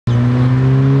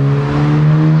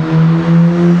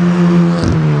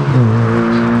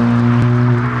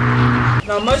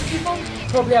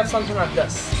something like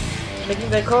this, making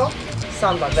the car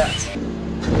sound like that.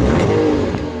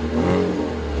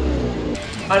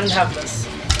 I didn't have this.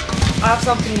 I have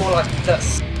something more like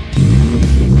this.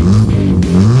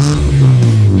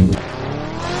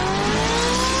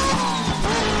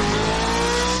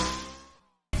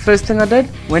 First thing I did,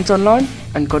 went online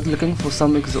and got looking for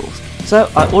some exhaust. So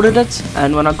I ordered it,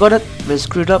 and when I got it, they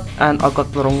screwed up and I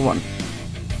got the wrong one.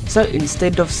 So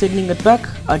instead of sending it back,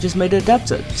 I just made an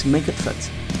adapter to make it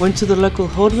fit. Went to the local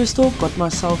hardware store, got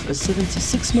myself a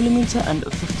 76mm and a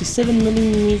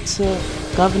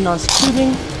 57mm galvanized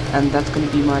tubing, and that's going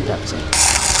to be my adapter.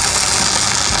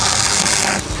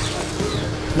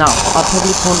 Now, I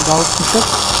probably can't weld to fit.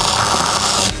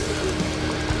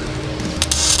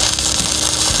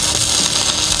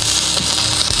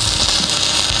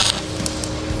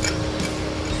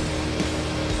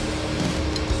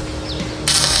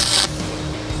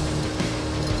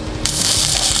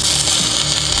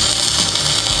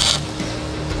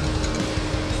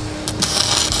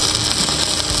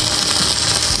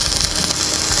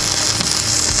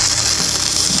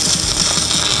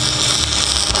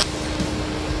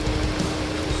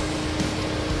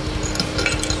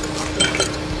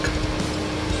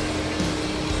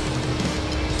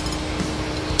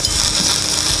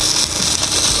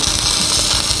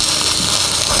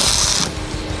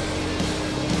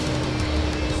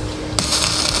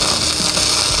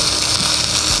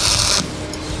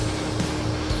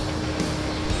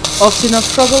 After enough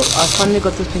struggle, I finally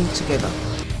got the thing together.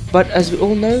 But as we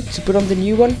all know, to put on the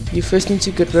new one, you first need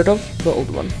to get rid of the old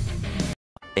one.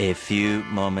 A few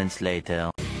moments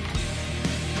later.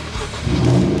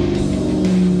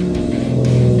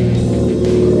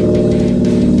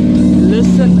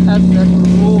 Listen at that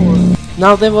roar.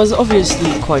 Now there was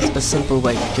obviously quite a simple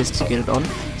way just to get it on.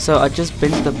 So I just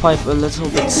bent the pipe a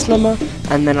little bit slimmer,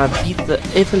 and then I beat the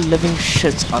ever-living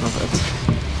shit out of it.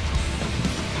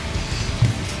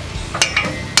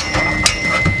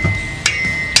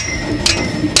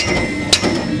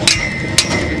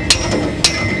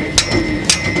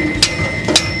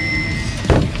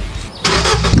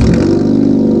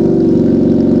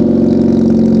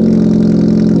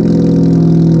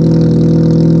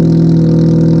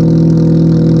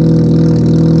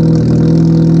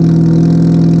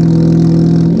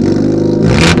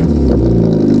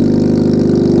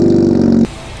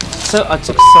 So I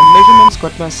took some measurements,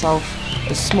 got myself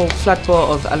a small flat bar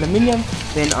of aluminium,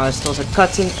 then I started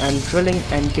cutting and drilling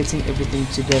and getting everything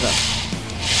together.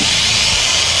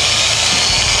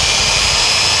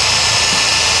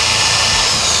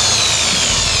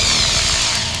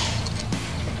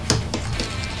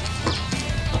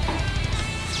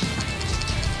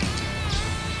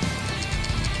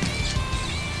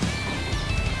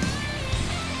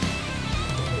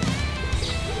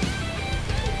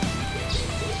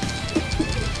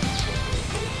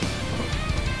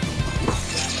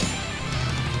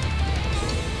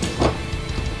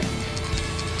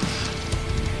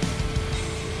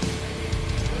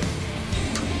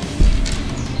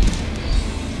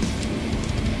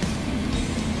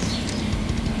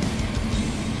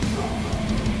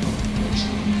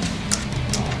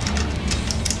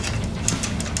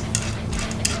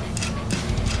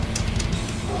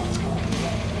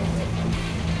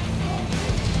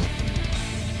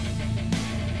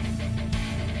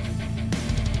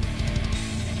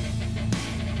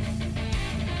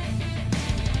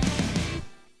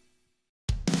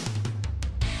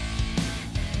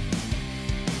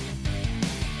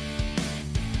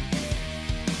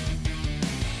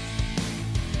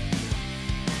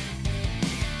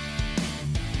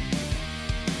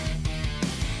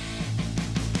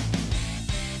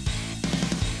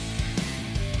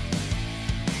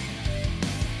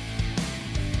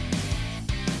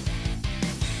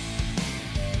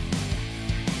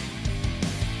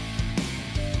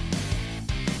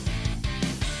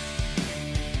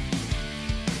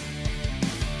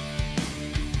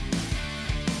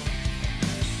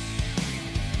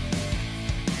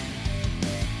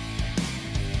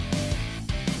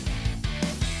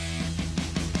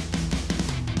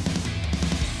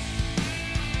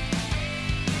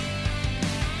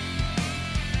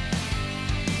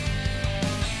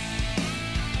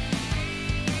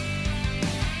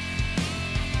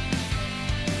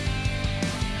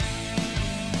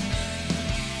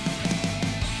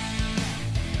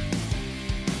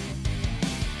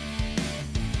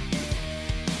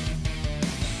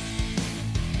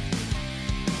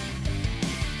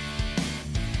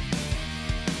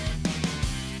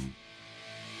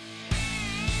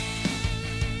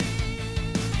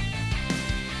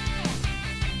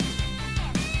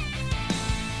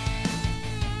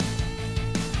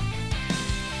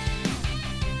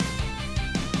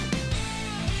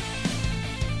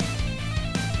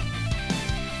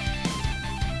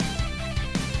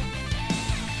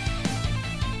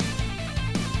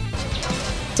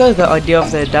 So the idea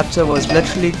of the adapter was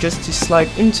literally just to slide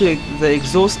into the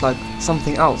exhaust like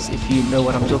something else, if you know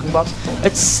what I'm talking about.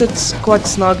 It sits quite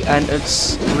snug and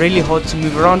it's really hard to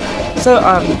move around, so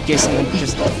I'm guessing it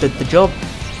just did the job.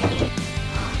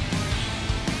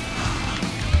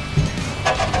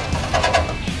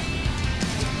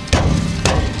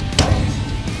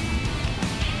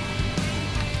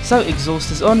 So exhaust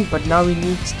is on, but now we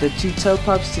need the 2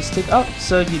 tailpipes to stick out,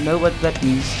 so you know what that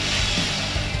means.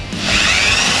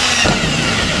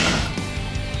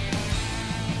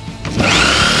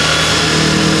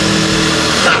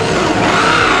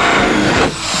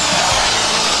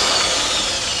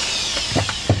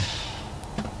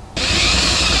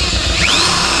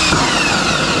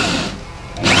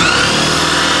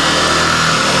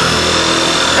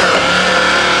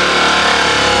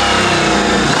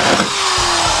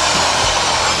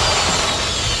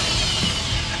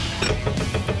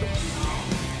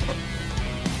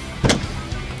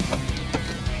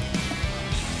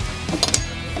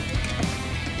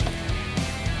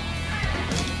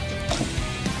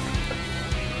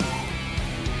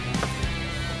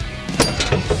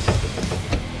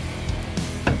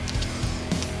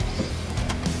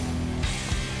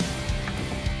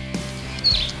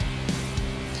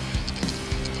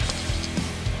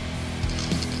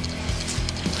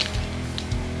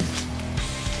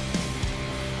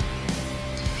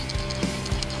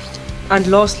 And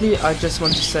lastly, I just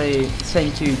want to say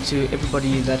thank you to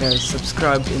everybody that has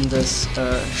subscribed in this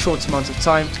short amount of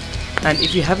time. And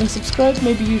if you haven't subscribed,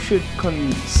 maybe you should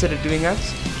consider doing that.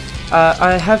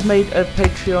 I have made a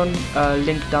Patreon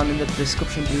link down in the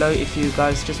description below if you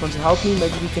guys just want to help me.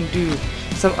 Maybe we can do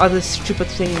some other stupid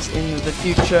things in the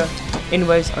future.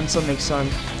 Anyways, until next time,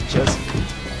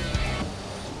 cheers.